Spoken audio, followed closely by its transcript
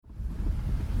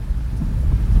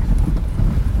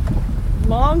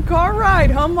Long car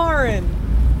ride, huh, Marin?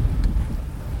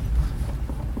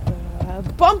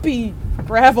 Bumpy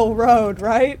gravel road,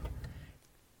 right?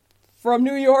 From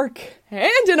New York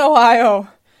and in Ohio.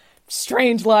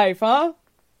 Strange life, huh?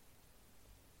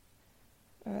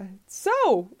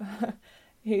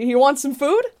 You want some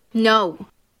food? No.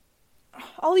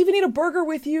 I'll even eat a burger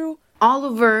with you.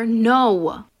 Oliver,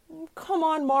 no. Come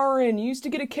on, Marin. You used to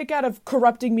get a kick out of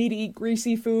corrupting me to eat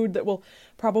greasy food that will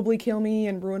probably kill me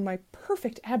and ruin my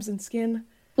perfect abs and skin.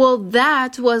 Well,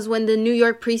 that was when the New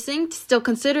York precinct still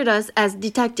considered us as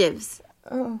detectives.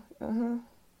 Oh,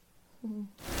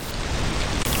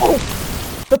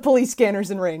 the police scanner's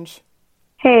in range.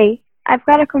 Hey, I've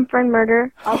got a confirmed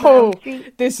murder.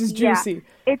 This is juicy.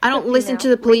 Yeah, I don't listen to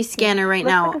the police scanner right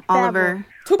now, Oliver.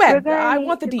 Too bad. I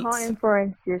want the deets. Call in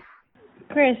forensics.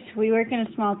 Chris, we work in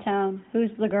a small town.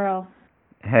 Who's the girl?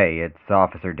 Hey, it's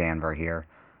Officer Danver here.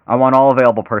 I want all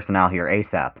available personnel here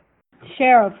ASAP.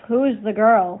 Sheriff, who is the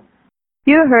girl?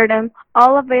 You heard him.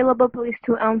 All available police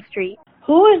to Elm Street.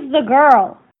 Who is the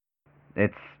girl?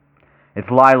 It's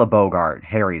Lila Bogart,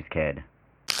 Harry's kid.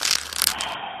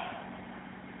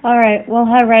 All right, we'll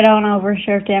head right on over,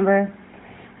 Sheriff Danver.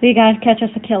 You guys catch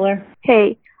us a killer.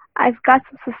 Hey, I've got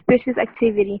some suspicious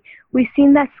activity. We've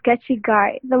seen that sketchy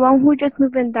guy, the one who just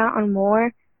moved in down on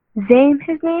Moore. Zane,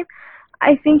 his name?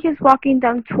 I think he's walking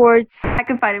down towards... I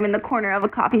can find him in the corner of a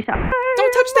coffee shop.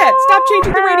 Don't touch that! Stop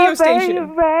changing the radio station!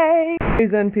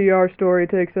 Today's NPR story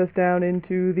takes us down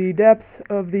into the depths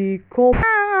of the coal...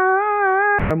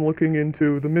 I'm looking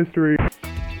into the mystery.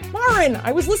 Marin,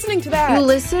 I was listening to that! You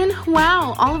listen?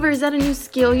 Wow, Oliver, is that a new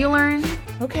skill you learned?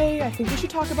 Okay, I think we should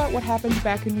talk about what happened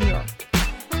back in New York.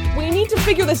 We need to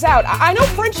figure this out. I know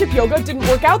friendship yoga didn't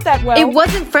work out that well. It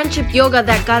wasn't friendship yoga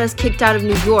that got us kicked out of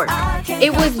New York.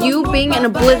 It was you being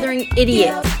an blithering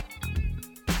idiot.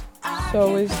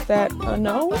 So is that a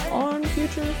no on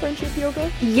future friendship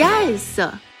yoga? Yes.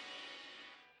 Hey,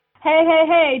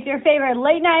 it's your favorite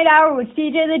late night hour with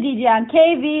CJ the DJ on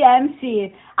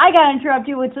KVMC. I gotta interrupt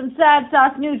you with some sad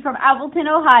sauce news from Appleton,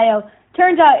 Ohio.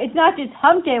 Turns out it's not just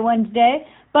Hump Day Wednesday,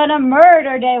 but a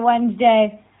Murder Day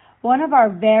Wednesday. One of our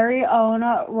very own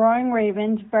Roaring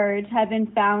Ravens birds have been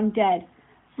found dead.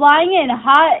 Flying in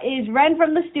hot is Ren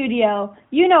from the studio.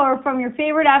 You know her from your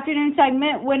favorite afternoon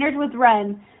segment, Winners with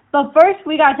Ren. But first,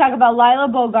 we gotta talk about Lila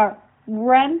Bogart.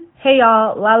 Ren? Hey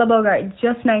y'all, Lila Bogart,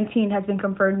 just 19, has been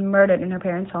confirmed murdered in her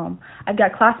parents' home. I've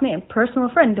got classmate and personal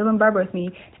friend Dylan Barber with me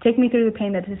to take me through the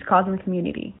pain that this is causing the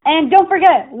community. And don't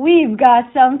forget, we've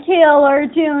got some killer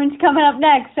tunes coming up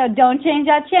next, so don't change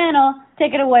that channel.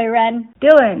 Take it away, Ren.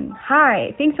 Dylan,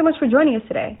 hi. Thanks so much for joining us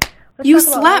today. You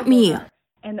slapped me.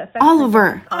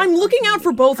 Oliver. I'm looking out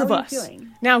for both of us.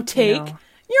 Now take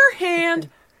your hand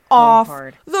off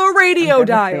the radio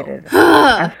dial.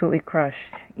 Absolutely crushed.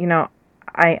 You know,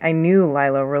 I knew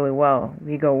Lila really well.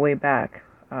 We go way back.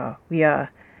 We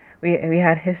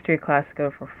had history class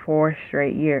together for 4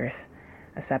 straight years.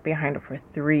 I sat behind her for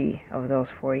 3 of those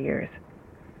 4 years.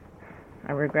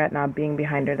 I regret not being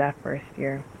behind her that first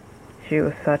year. She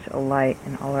was such a light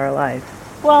in all our lives.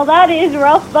 Well, that is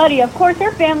Ralph's buddy. Of course,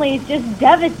 her family is just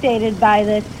devastated by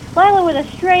this. Lila was a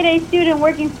straight-A student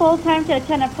working full-time to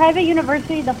attend a private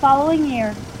university the following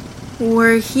year.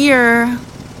 We're here.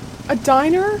 A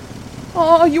diner?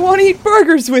 Oh, you want to eat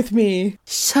burgers with me?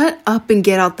 Shut up and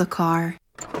get out the car.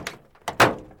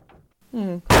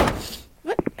 What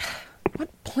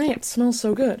plant smells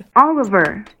so good?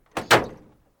 Oliver.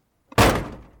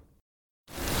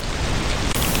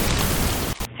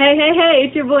 Hey,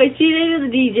 it's your boy CJ the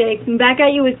DJ. I'm back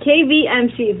at you with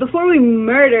KVMC. Before we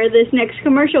murder this next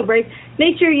commercial break,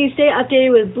 make sure you stay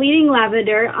updated with Bleeding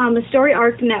Lavender on the Story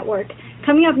Arc Network.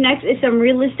 Coming up next is some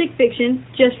realistic fiction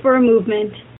just for a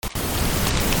movement.